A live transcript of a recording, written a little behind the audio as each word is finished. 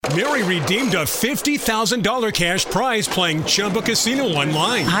Mary redeemed a $50,000 cash prize playing Chumba Casino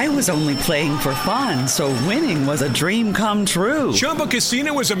online. I was only playing for fun, so winning was a dream come true. Chumba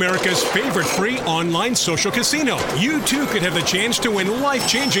Casino is America's favorite free online social casino. You too could have the chance to win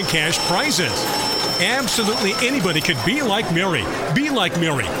life-changing cash prizes. Absolutely anybody could be like Mary. Be like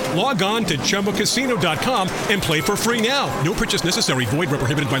Mary. Log on to ChumbaCasino.com and play for free now. No purchase necessary. Void where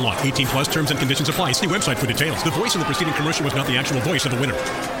prohibited by law. 18 plus terms and conditions apply. See website for details. The voice in the preceding commercial was not the actual voice of the winner.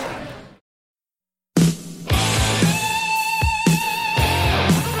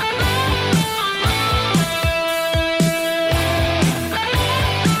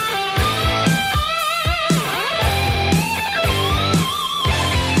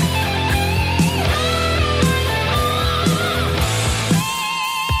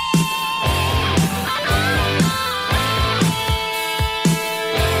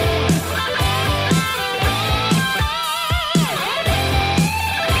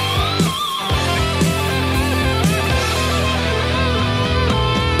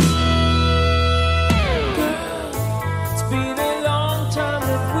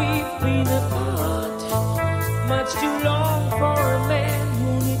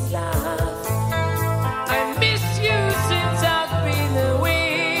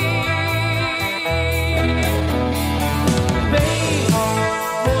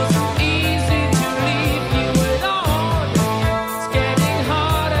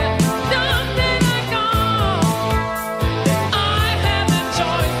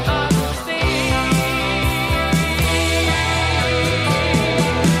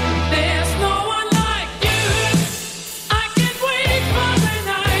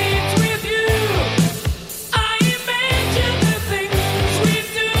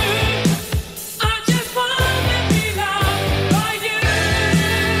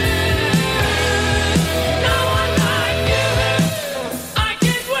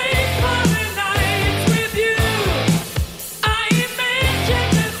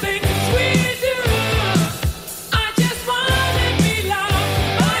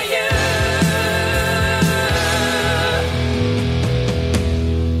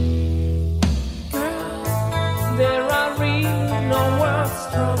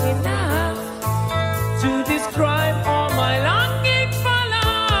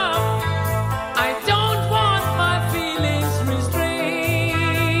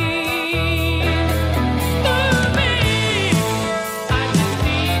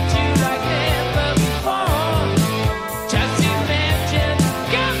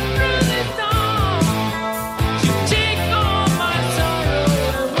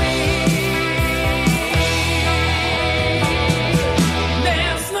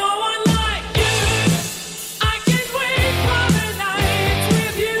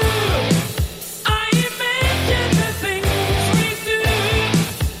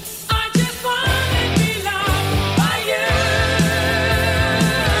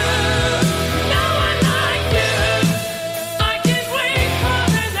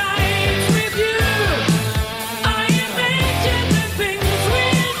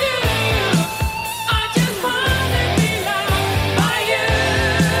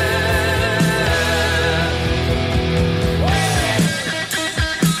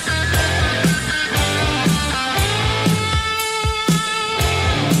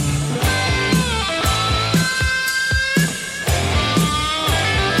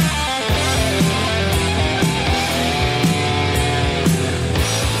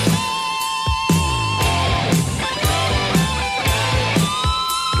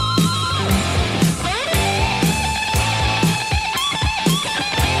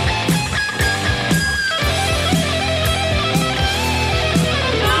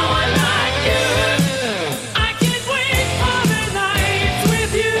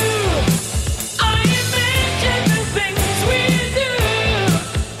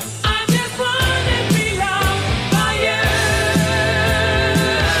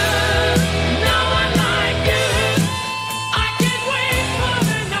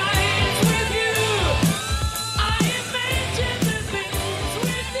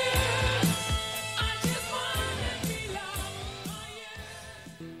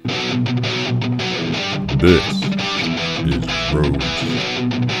 This is Rhodes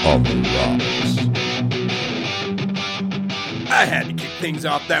on the Rocks. I had to kick things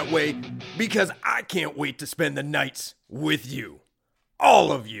off that way because I can't wait to spend the nights with you.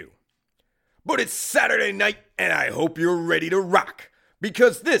 All of you. But it's Saturday night and I hope you're ready to rock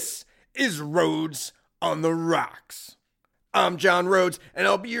because this is Rhodes on the Rocks. I'm John Rhodes and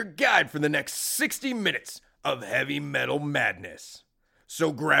I'll be your guide for the next 60 minutes of heavy metal madness.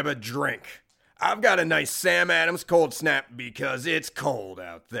 So grab a drink, I've got a nice Sam Adams cold snap because it's cold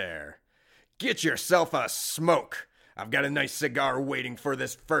out there. Get yourself a smoke. I've got a nice cigar waiting for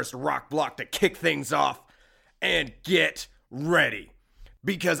this first rock block to kick things off. And get ready,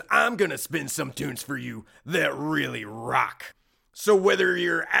 because I'm gonna spin some tunes for you that really rock. So whether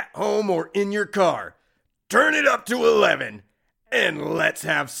you're at home or in your car, turn it up to 11 and let's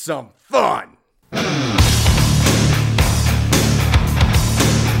have some fun.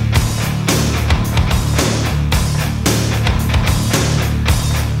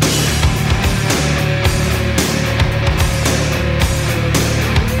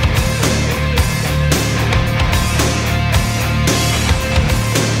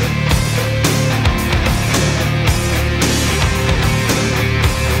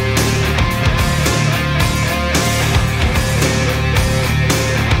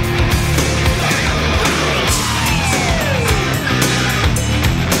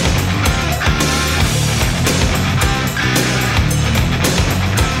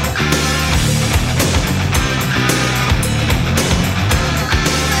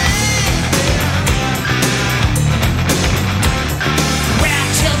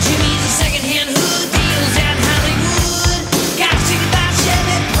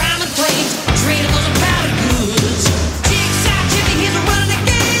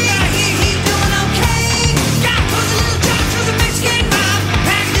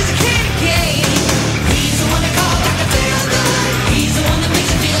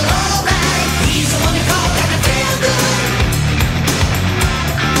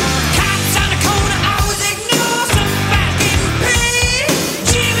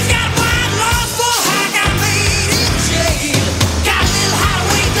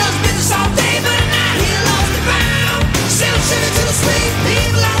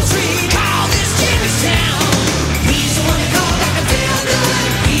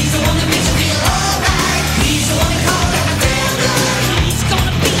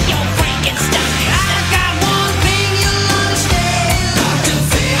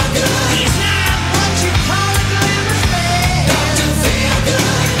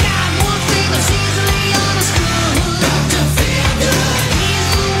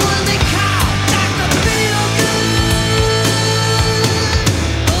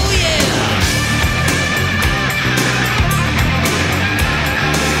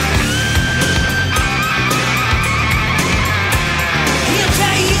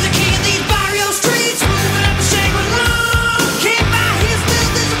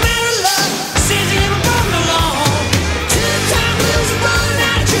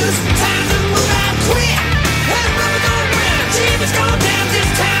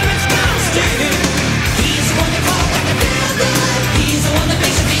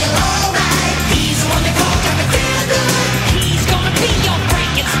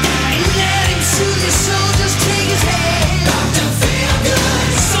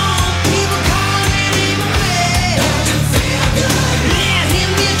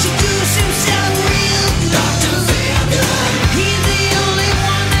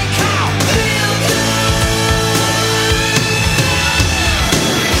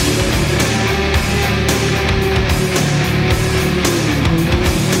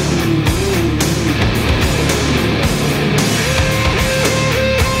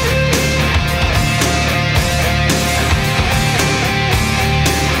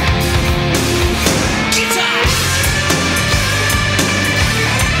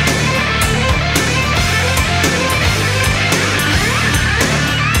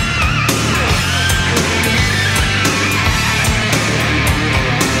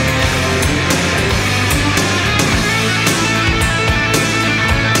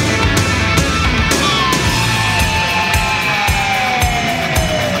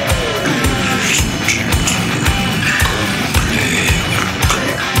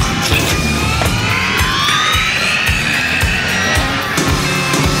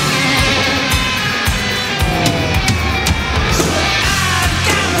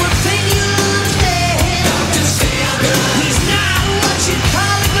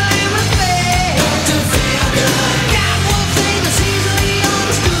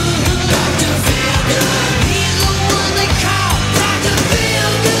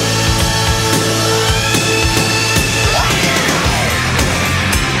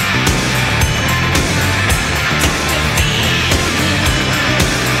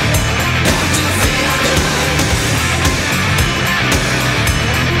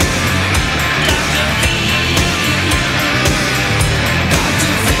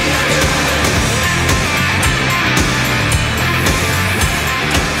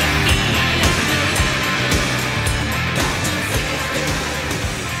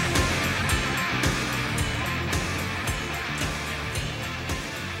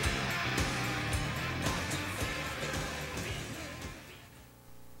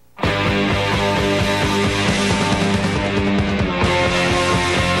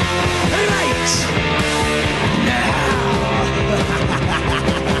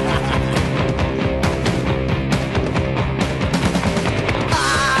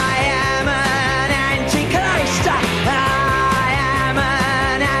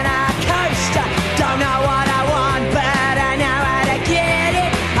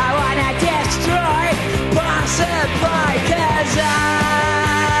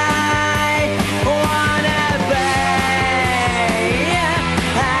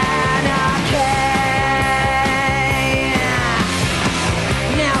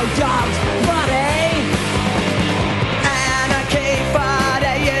 dogs body. Anarchy for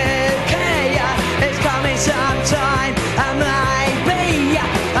the UK is coming sometime, and maybe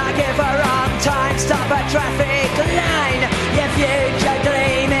I give a wrong time. Stop a traffic line. Your future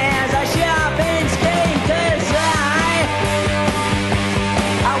dream is a shopping scheme, 'cause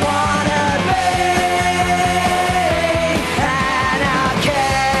I wanna be anarchy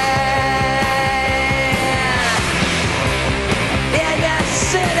in the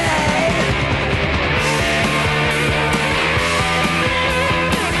city.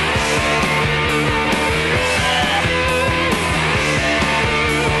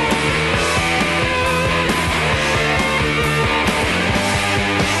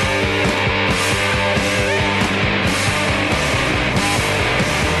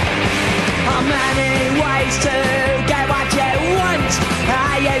 Many ways to get what you want.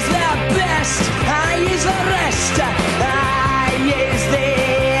 I use the best, I use the rest. I use the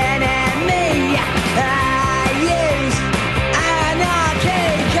enemy, I use anarchy,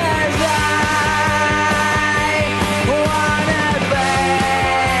 'cause I wanna be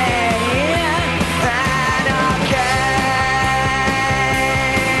anarchy.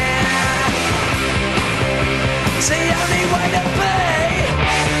 It's the only way to be.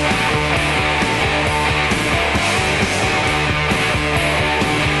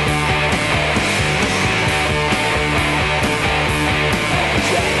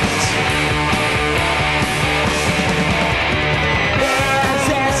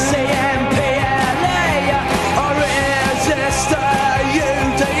 Resist the MPLA, or resist the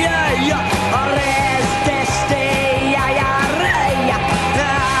UDA, or resist the IRA.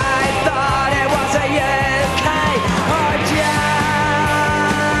 I thought it was a UK, or just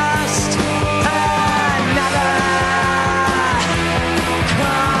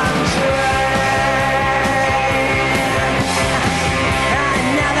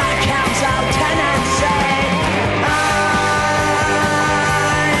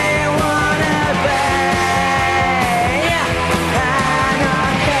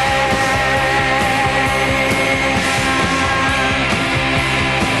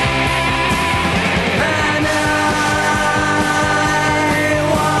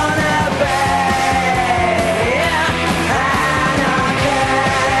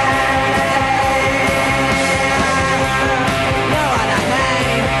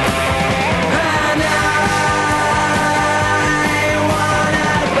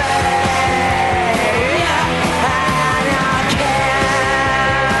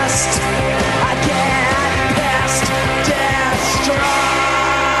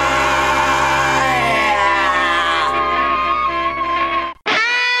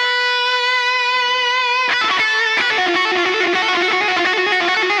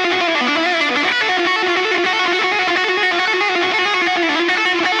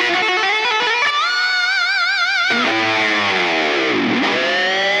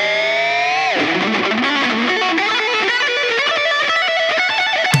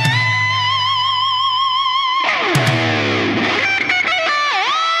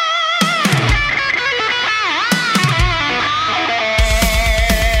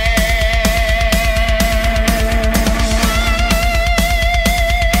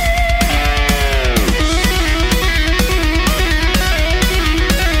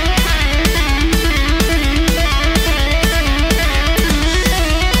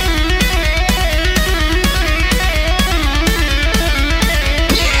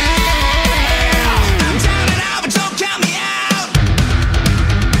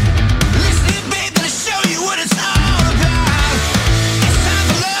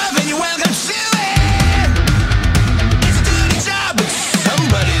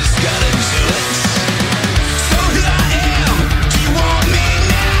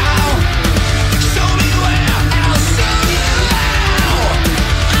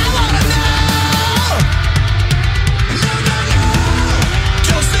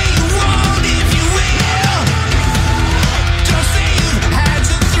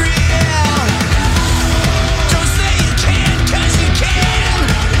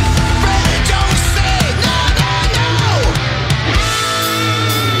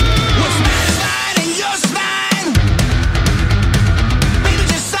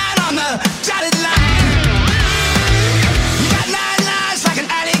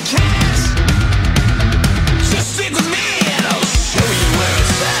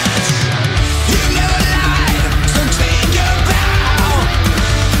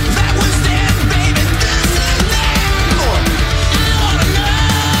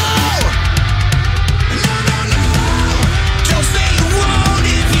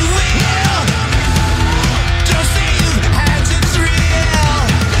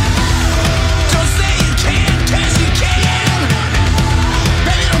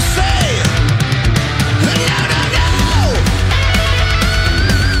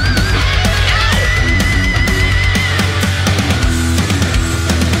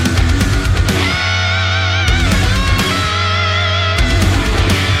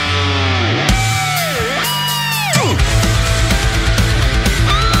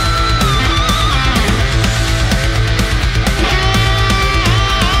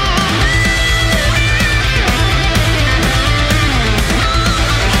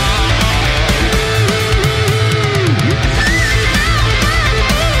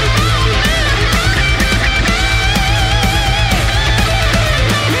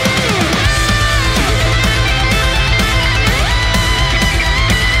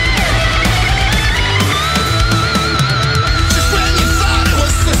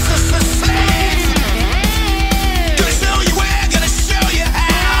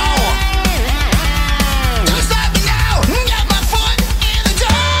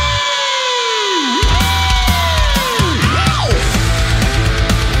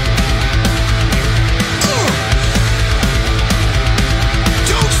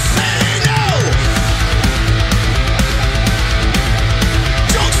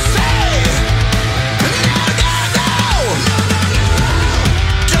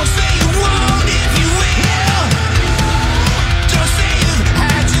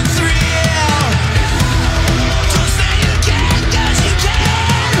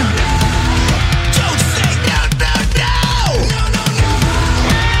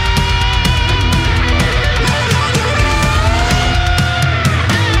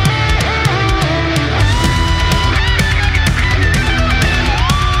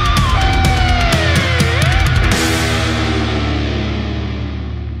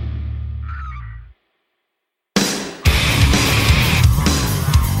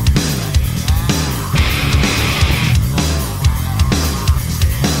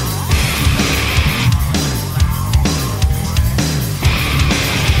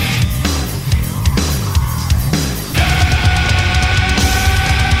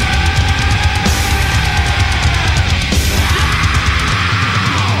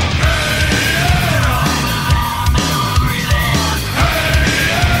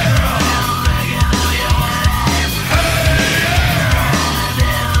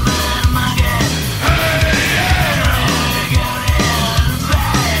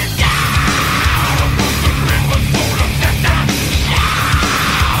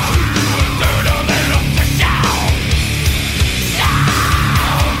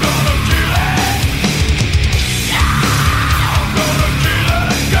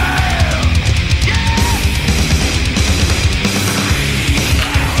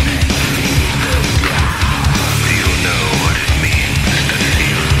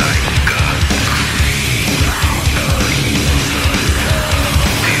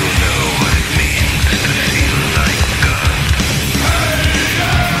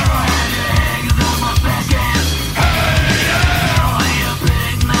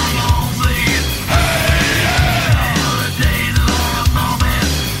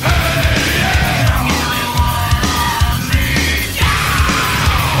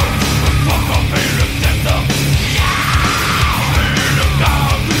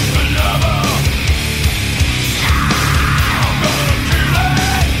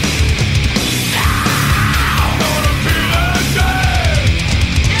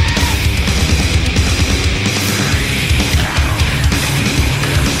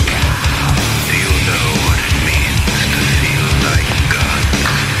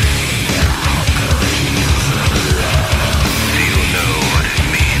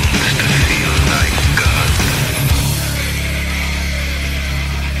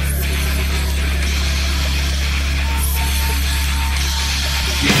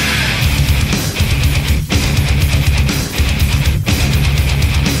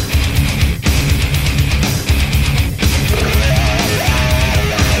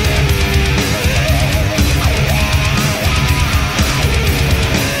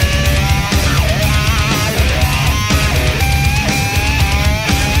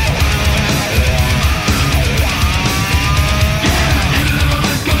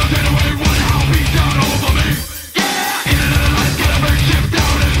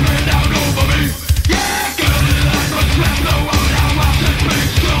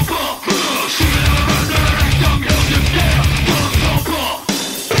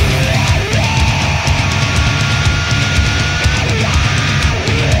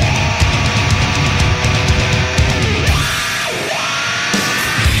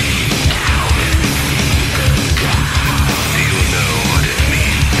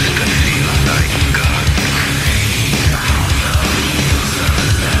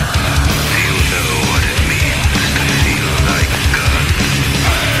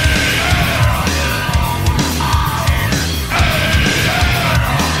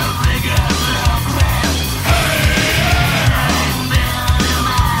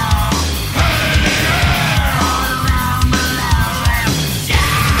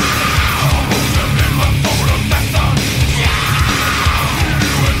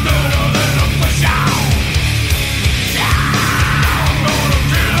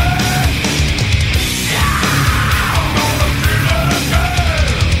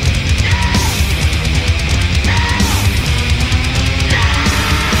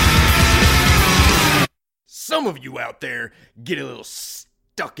some of you out there get a little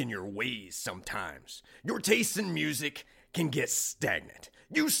stuck in your ways sometimes. Your taste in music can get stagnant.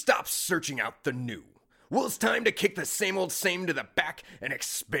 You stop searching out the new. Well, it's time to kick the same old same to the back and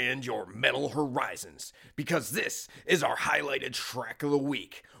expand your metal horizons, because this is our highlighted track of the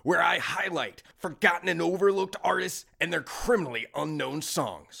week, where I highlight forgotten and overlooked artists and their criminally unknown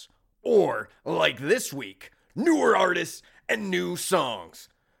songs. Or, like this week, newer artists and new songs.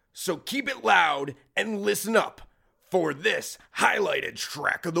 So keep it loud and listen up for this highlighted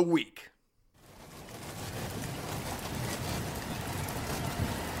track of the week.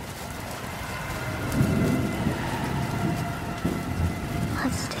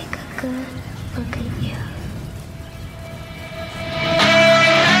 Let's take a good look at you.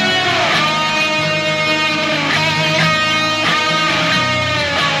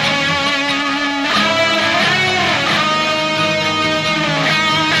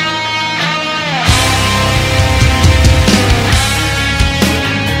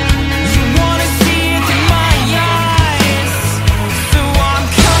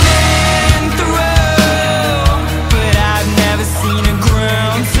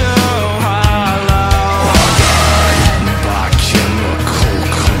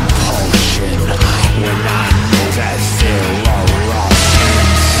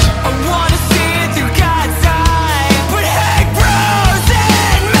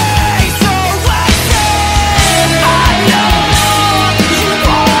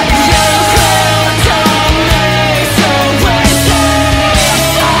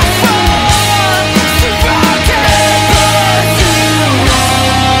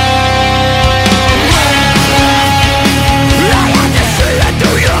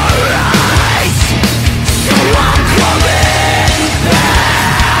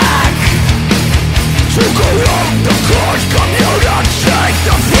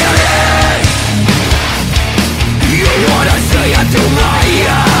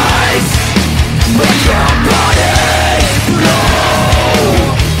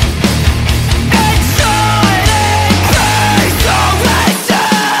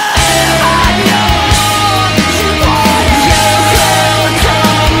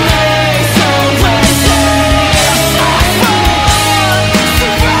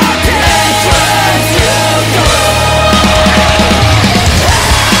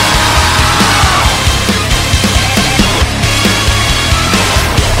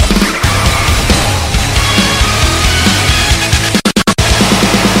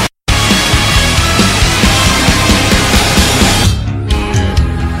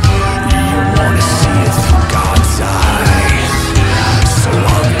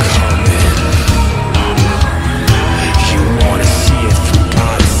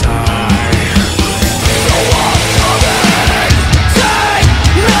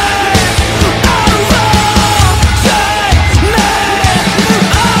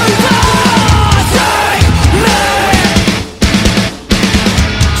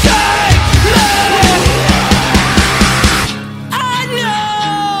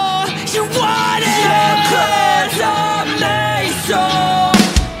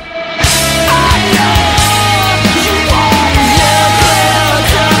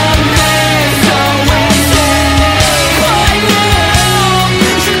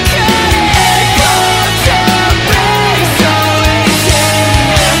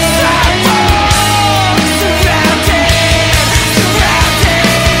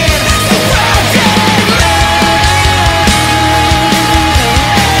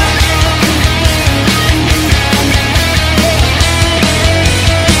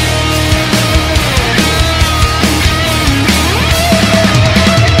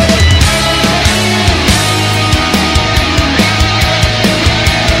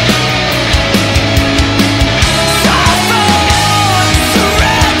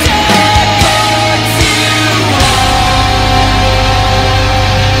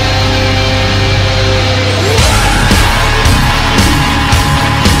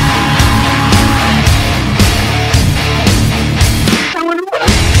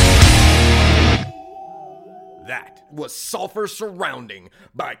 Was Sulfur Surrounding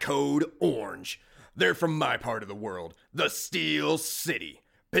by Code Orange. They're from my part of the world, the Steel City,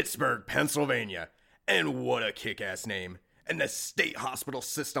 Pittsburgh, Pennsylvania. And what a kick-ass name. In the state hospital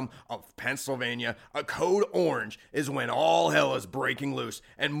system of Pennsylvania, a Code Orange is when all hell is breaking loose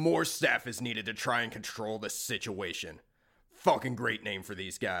and more staff is needed to try and control the situation. Fucking great name for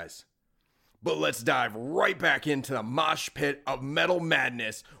these guys. But let's dive right back into the mosh pit of metal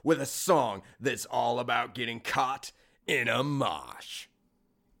madness with a song that's all about getting caught in a mosh.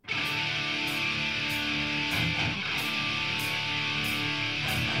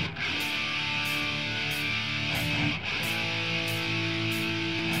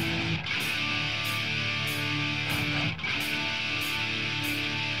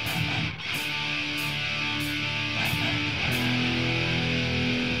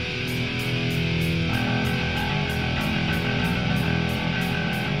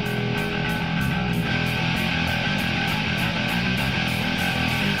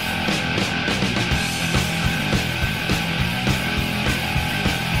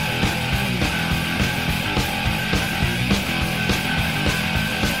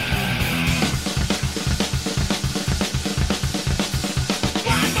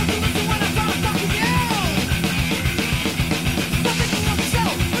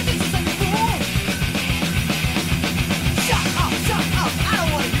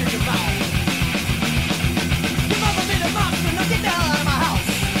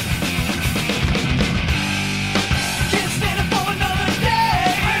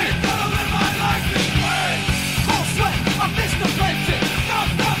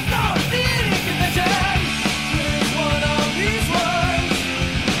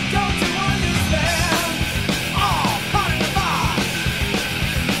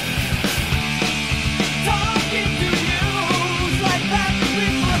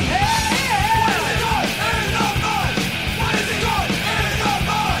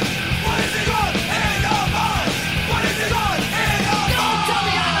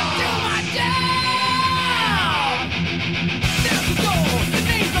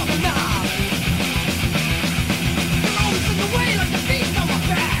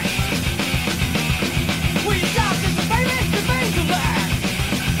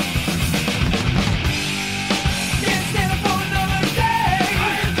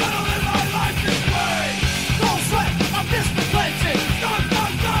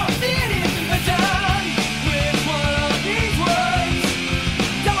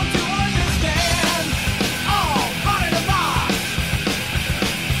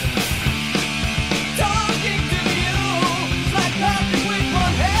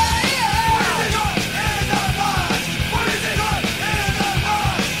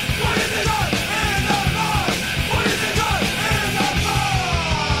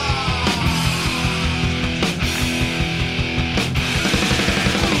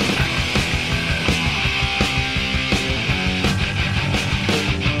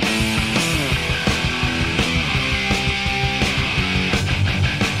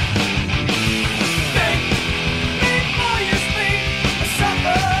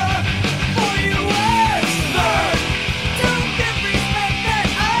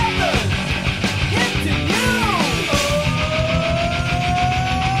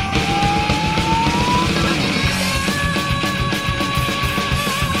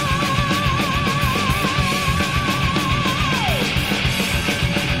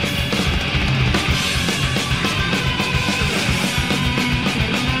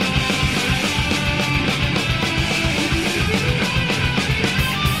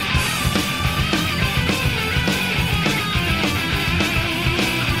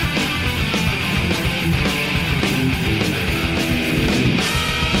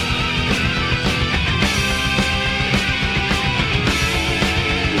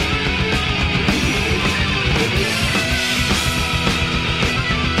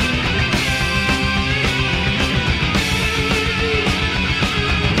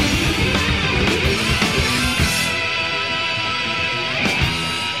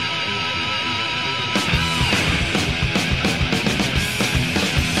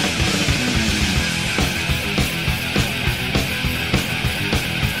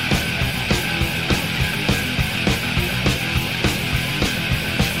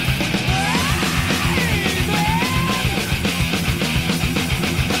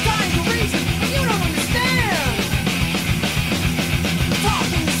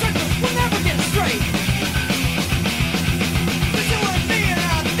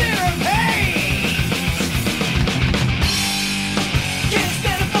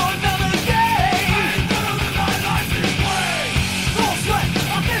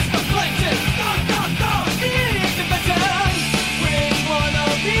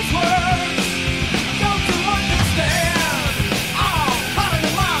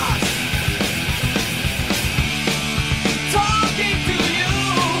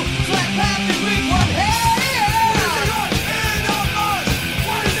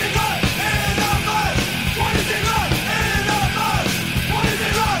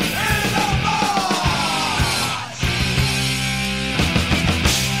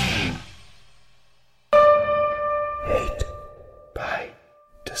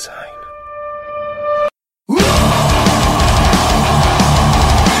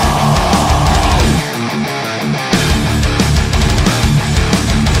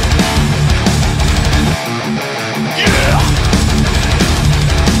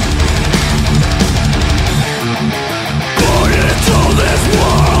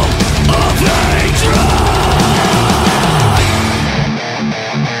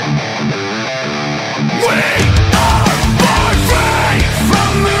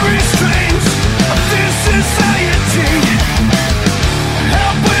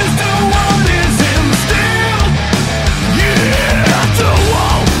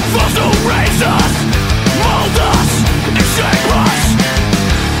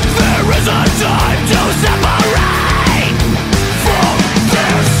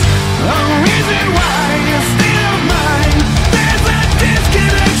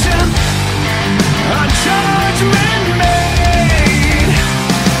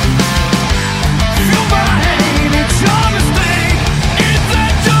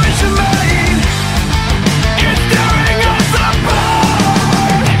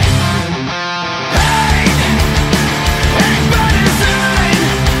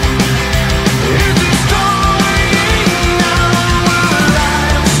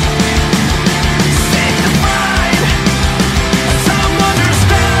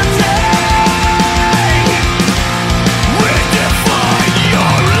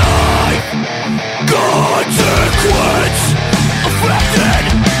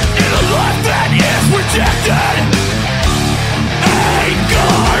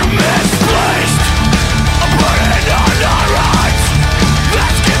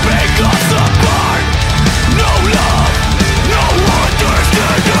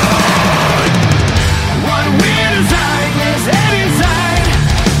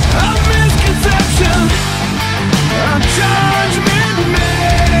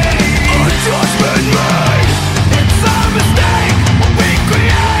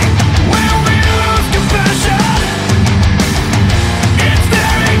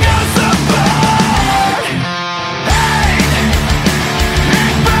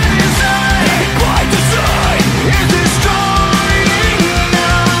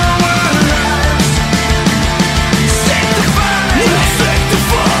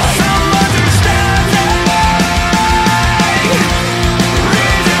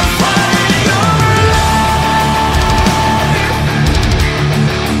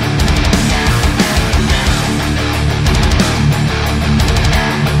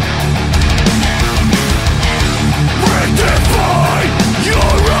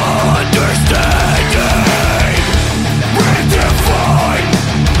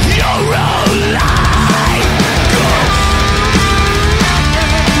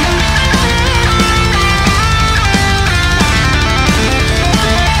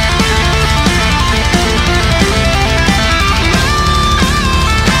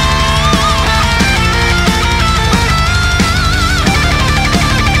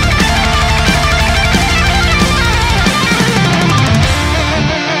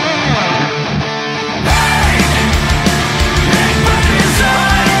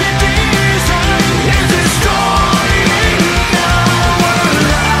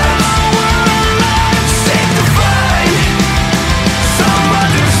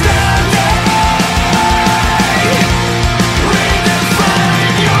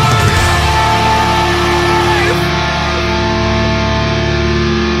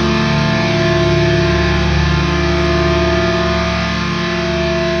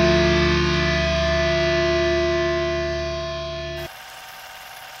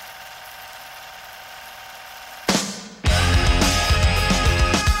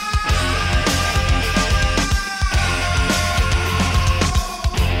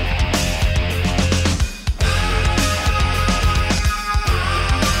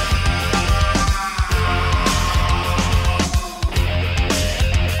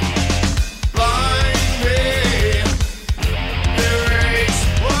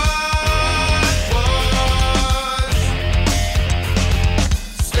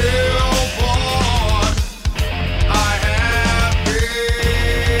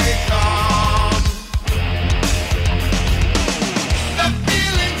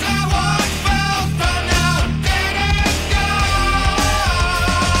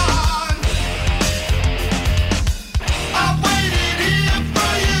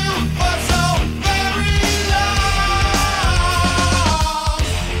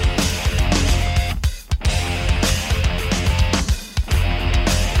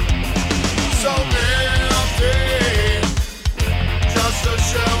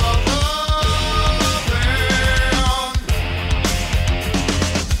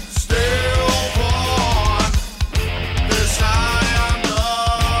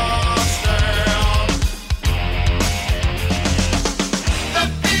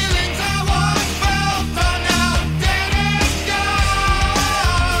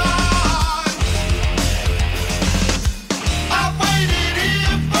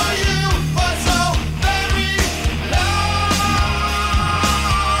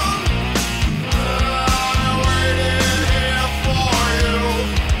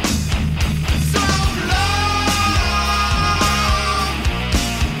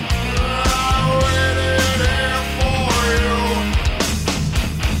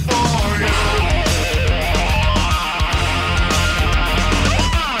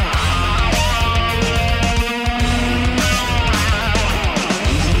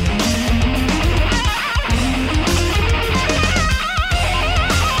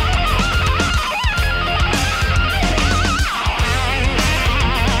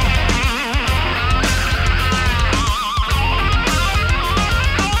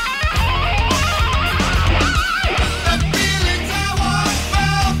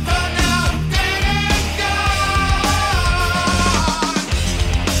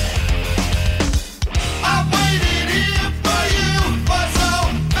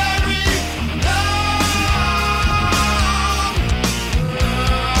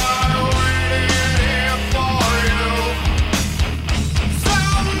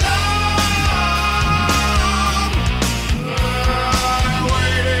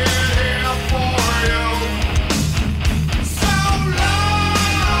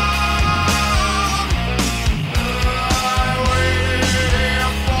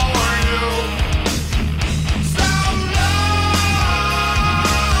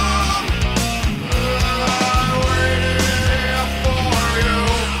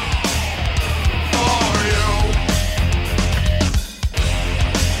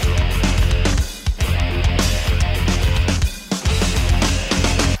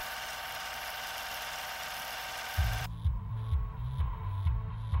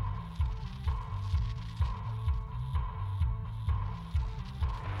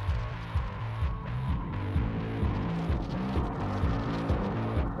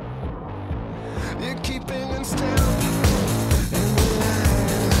 You're keeping in step in the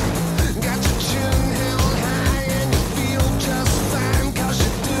line. Got your chin held high and you feel just fine 'cause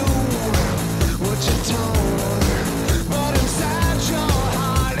you do what you're told. But inside your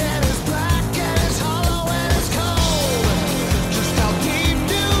heart it is black and it's hollow and it's cold. Just how deep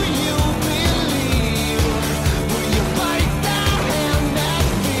do you believe? Will you bite that hand that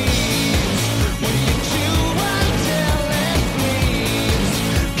feeds? Will you chew until it bleeds?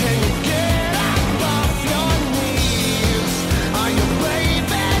 Can you get up off your knees?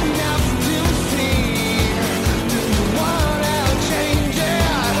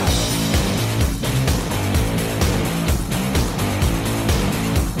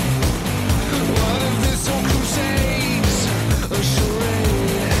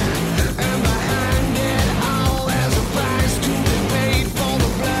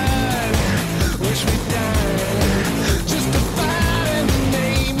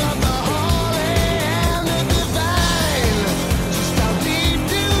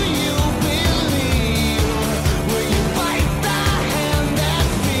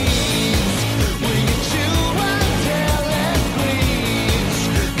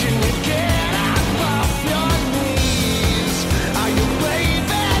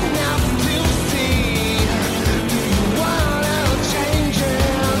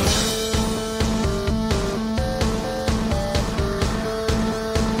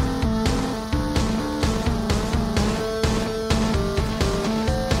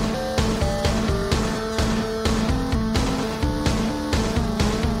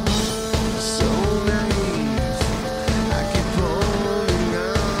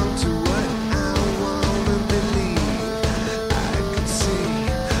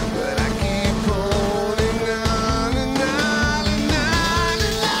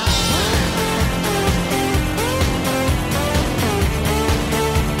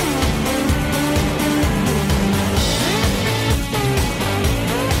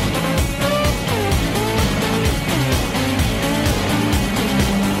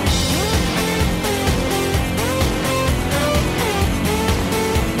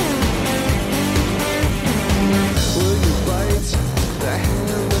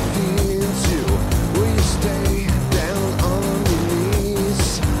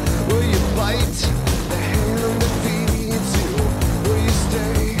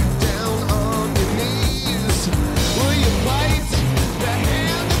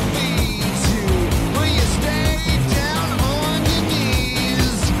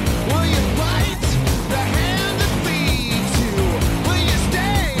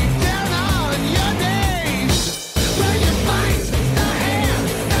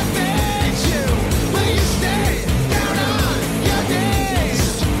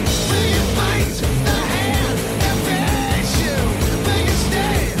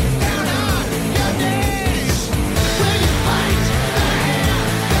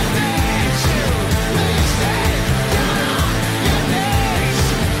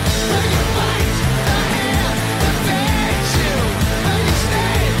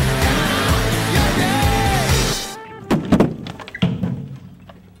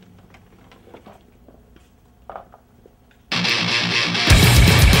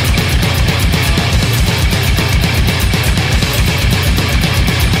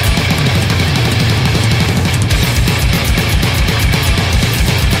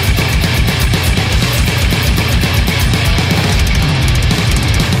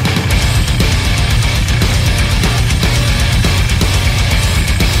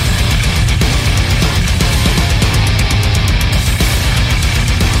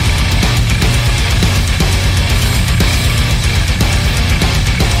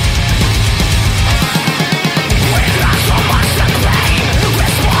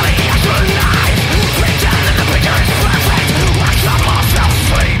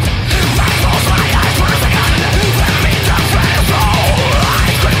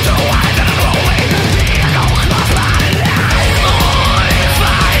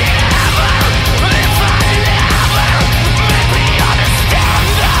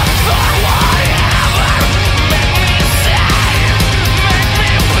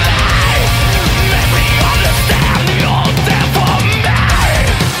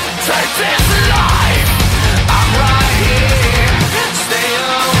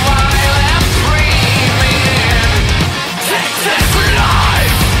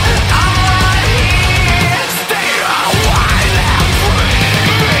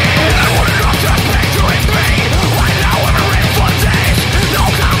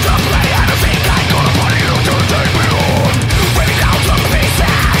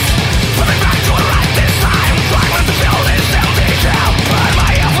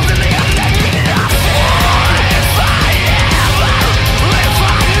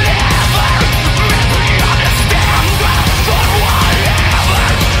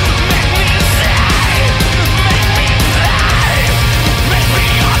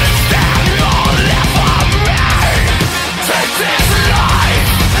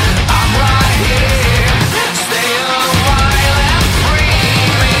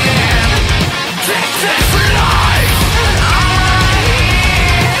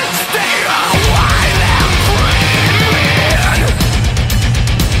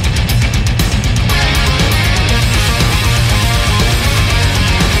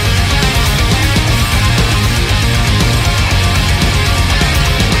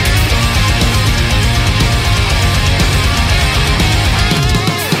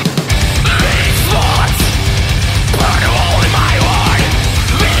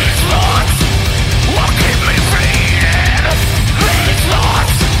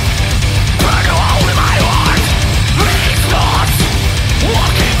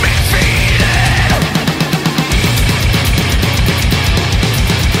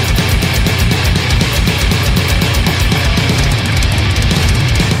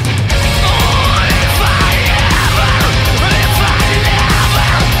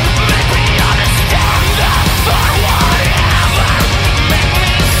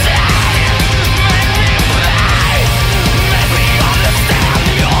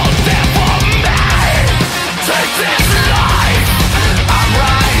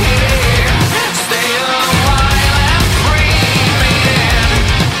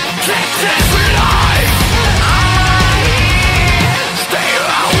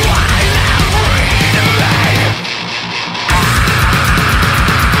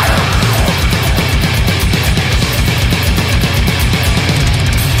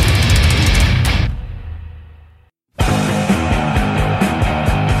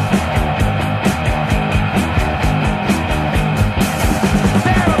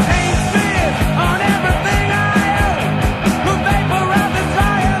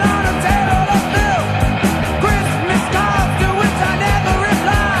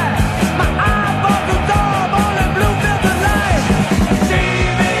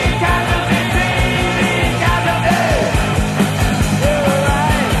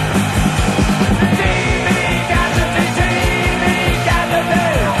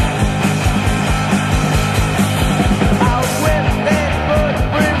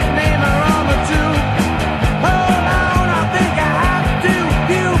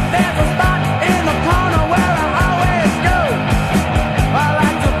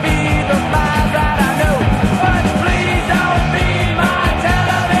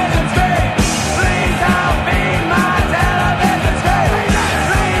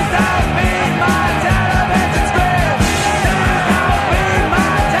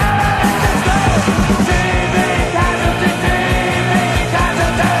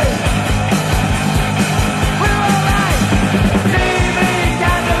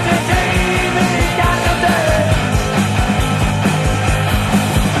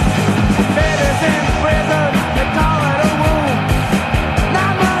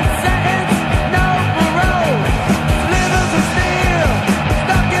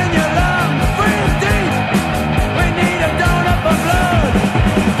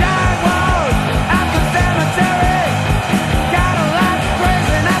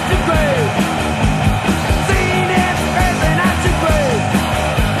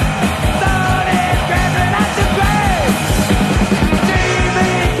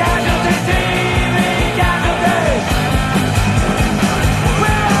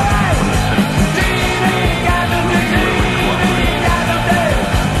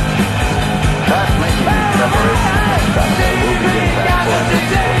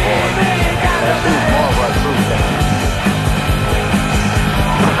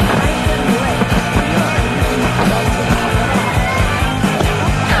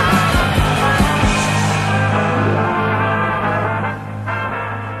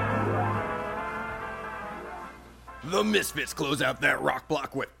 The Misfits close out that rock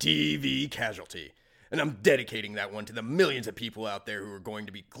block with TV Casualty. And I'm dedicating that one to the millions of people out there who are going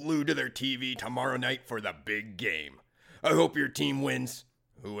to be glued to their TV tomorrow night for the big game. I hope your team wins,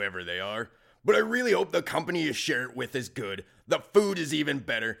 whoever they are, but I really hope the company you share it with is good, the food is even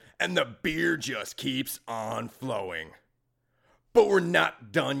better, and the beer just keeps on flowing. But we're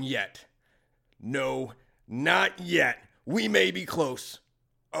not done yet. No, not yet. We may be close.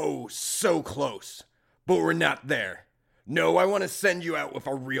 Oh, so close. But we're not there. No, I want to send you out with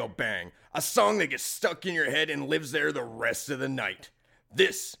a real bang. A song that gets stuck in your head and lives there the rest of the night.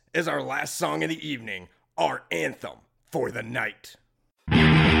 This is our last song of the evening, our anthem for the night.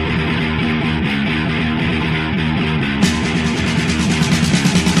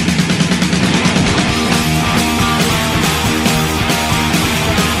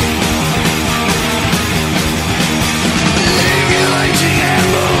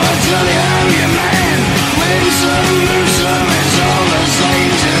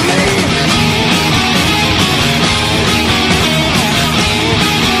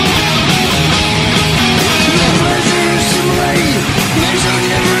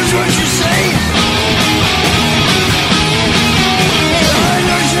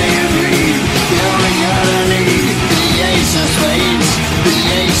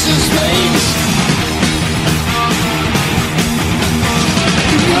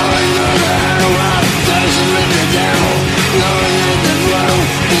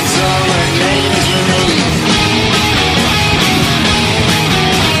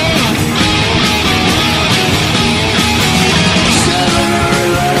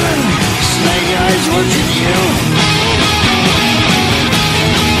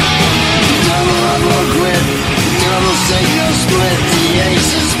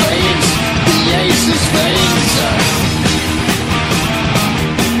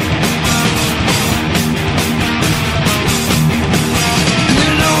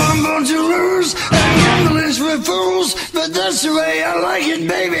 That's the way I like it,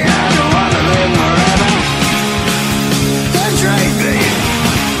 baby. I don't want to live forever. That's right, baby.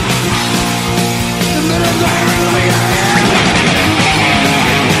 But I'm dying like I am.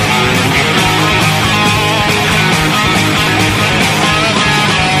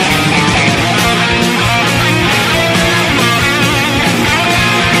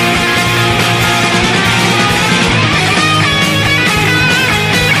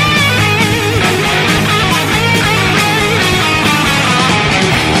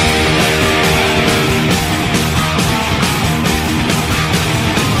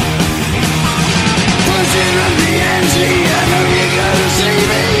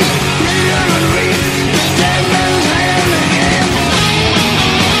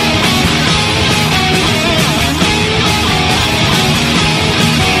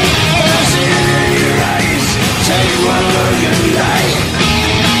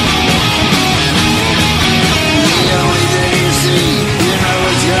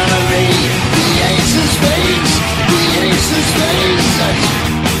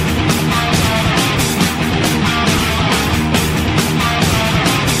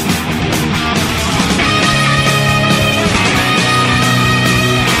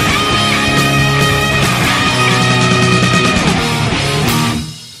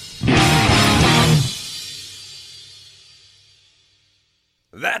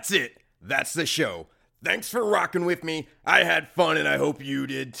 That's it. That's the show. Thanks for rocking with me. I had fun and I hope you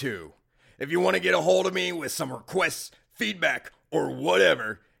did too. If you want to get a hold of me with some requests, feedback, or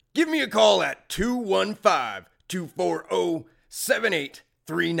whatever, give me a call at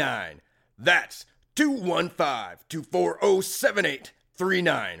 215-240-7839. That's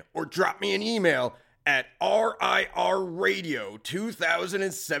 215-240-7839. Or drop me an email at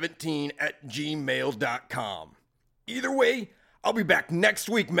rirradio2017@gmail.com. Either way, I'll be back next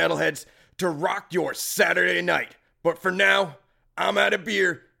week, metalheads, to rock your Saturday night. But for now, I'm out of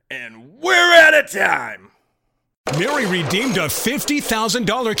beer, and we're out of time. Mary redeemed a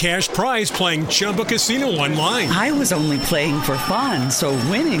 $50,000 cash prize playing Chumba Casino online. I was only playing for fun, so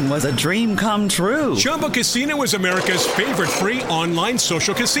winning was a dream come true. Chumba Casino is America's favorite free online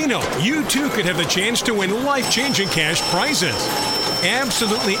social casino. You too could have the chance to win life-changing cash prizes.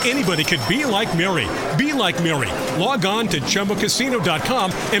 Absolutely anybody could be like Mary. Be like Mary. Log on to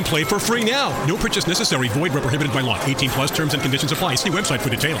ChumbaCasino.com and play for free now. No purchase necessary. Void where prohibited by law. 18 plus terms and conditions apply. See website for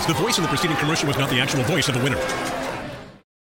details. The voice in the preceding commercial was not the actual voice of the winner.